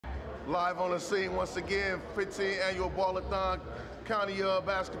Live on the scene once again, 15th annual Ballathon County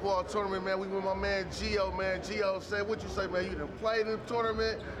basketball tournament, man. We with my man Gio, man. Gio, say what you say, man. You done played in the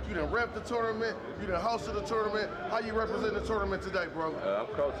tournament, you done rep the tournament, you done hosted the tournament. How you represent the tournament today, bro? I'm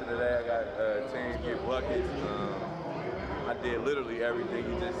coaching today. I got a team get buckets. I did literally everything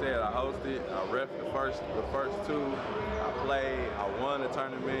you just said. I hosted, I ref the first two, I played, I won the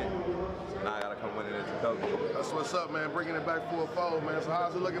tournament. So now I gotta come win it as a coach. That's what's up, man. Bringing it back full fold, man. So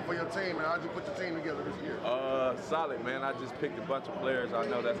how's it looking for your team, man? How'd you put your team together this year? Solid, man. I just picked a bunch of players I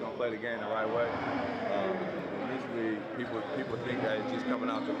know that's gonna play the game the right way. Usually people think that it's just coming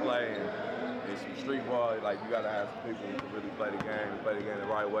out to play and it's some street ball. Like, you gotta have some people who can really play the game the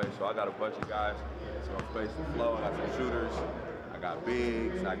right way. So I got a bunch of guys that's gonna space the flow. I got some shooters, I got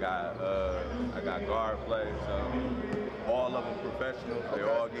bigs, I got guard play. So all of them professionals. They're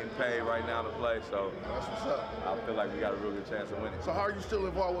all getting paid right now to play. So that's what's up. I feel like we got a real good chance of winning. So how are you still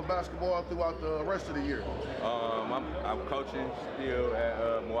involved with basketball throughout the rest of the year? I'm coaching still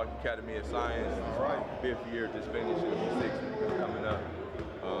at Milwaukee Academy of Science. All right. 5th year, just finished. 6th coming up.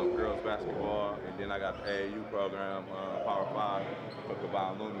 Girls basketball, and then I got the AAU program, Power 5 for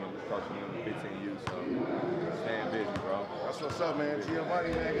Giovanni, coaching them 15U. So staying busy, bro. That's what's up, man.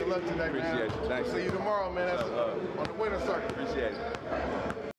 Giovanni, man. Good luck today, man. Appreciate you. Thanks. See you tomorrow, man. That's on the winner circuit. Appreciate it.